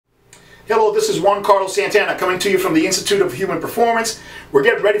Hello, this is Juan Carlos Santana coming to you from the Institute of Human Performance. We're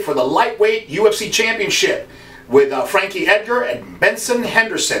getting ready for the lightweight UFC championship with Frankie Edgar and Benson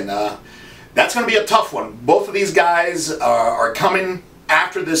Henderson. That's going to be a tough one. Both of these guys are coming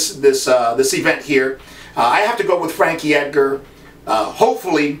after this event here. I have to go with Frankie Edgar.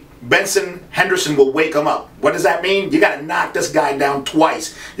 Hopefully, Benson Henderson will wake him up. What does that mean? You got to knock this guy down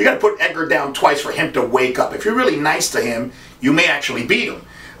twice. You got to put Edgar down twice for him to wake up. If you're really nice to him, you may actually beat him.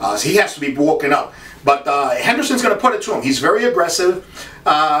 So he has to be woken up. But Henderson's going to put it to him. He's very aggressive.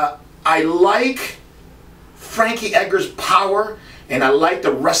 I like Frankie Edgar's power, and I like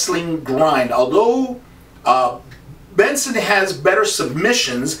the wrestling grind. Although Benson has better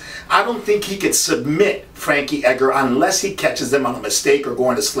submissions, I don't think he could submit Frankie Edgar unless he catches them on a mistake or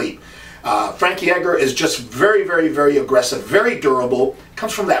going to sleep. Frankie Edgar is just very, very, very aggressive, very durable,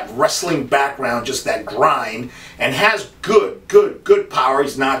 comes from that wrestling background, just that grind, and has good power.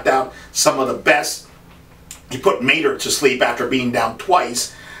 He's knocked out some of the best. He put Mater to sleep after being down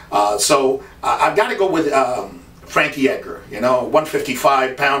twice. So I've got to go with Frankie Edgar, you know,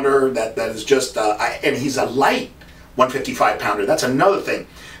 155 pounder, that is just, and he's a light 155 pounder. That's another thing.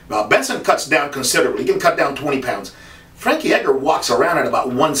 Benson cuts down considerably. He can cut down 20 pounds. Frankie Edgar walks around at about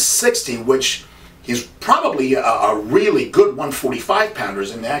 160, which he's probably a really good 145 pounders,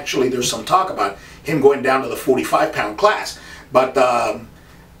 and actually there's some talk about him going down to the 45 pound class. But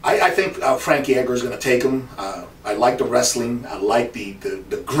I think Frankie Edgar is going to take him. I like the wrestling. I like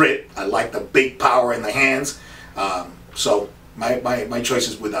the grit. I like the big power in the hands. So my choice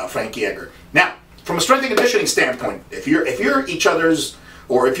is with Frankie Edgar. Now, from a strength and conditioning standpoint, if you're each other's,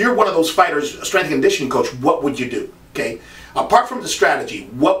 or if you're one of those fighters, a strength and conditioning coach, what would you do? Okay, apart from the strategy,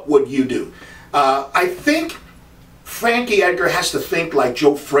 what would you do? I think Frankie Edgar has to think like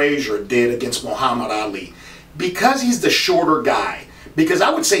Joe Frazier did against Muhammad Ali, because he's the shorter guy. Because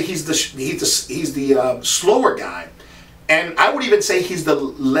I would say he's the slower guy, and I would even say he's the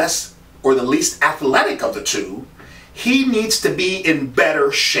less or the least athletic of the two. He needs to be in better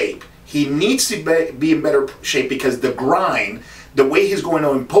shape. He needs to be in better shape because the grind, the way he's going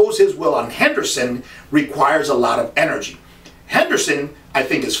to impose his will on Henderson, requires a lot of energy. Henderson, I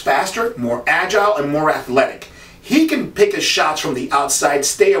think, is faster, more agile, and more athletic. He can pick his shots from the outside,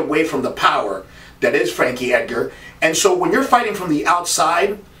 stay away from the power that is Frankie Edgar. And so when you're fighting from the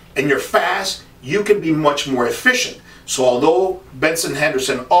outside and you're fast, you can be much more efficient. So although Benson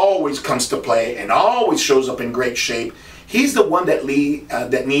Henderson always comes to play and always shows up in great shape, he's the one that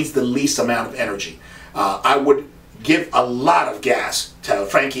needs the least amount of energy. I would give a lot of gas to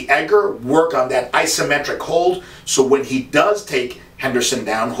Frankie Edgar, work on that isometric hold, so when he does take Henderson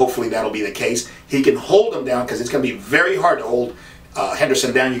down, hopefully that'll be the case, he can hold him down, because it's going to be very hard to hold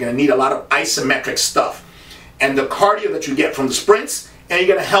Henderson down. You're going to need a lot of isometric stuff. And the cardio that you get from the sprints, and you're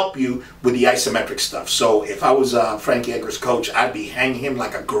going to help you with the isometric stuff. So if I was Frankie Edgar's coach, I'd be hanging him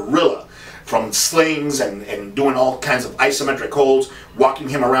like a gorilla from slings and doing all kinds of isometric holds, walking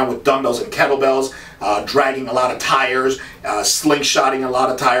him around with dumbbells and kettlebells, dragging a lot of tires, slingshotting a lot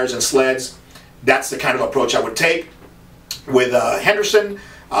of tires and sleds. That's the kind of approach I would take. With Henderson,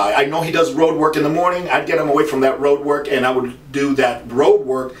 I know he does road work in the morning. I'd get him away from that road work, and I would do that road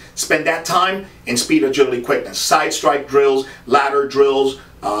work, spend that time in speed, agility, quickness, side strike drills, ladder drills,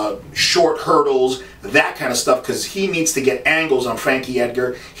 short hurdles, that kind of stuff, because he needs to get angles on Frankie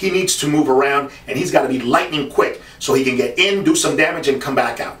Edgar. He needs to move around, and he's got to be lightning quick so he can get in, do some damage, and come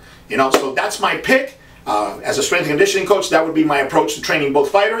back out. You know, so that's my pick. As a strength and conditioning coach, that would be my approach to training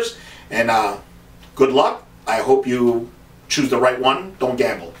both fighters. And good luck. I hope you choose the right one. Don't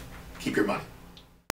gamble. Keep your money.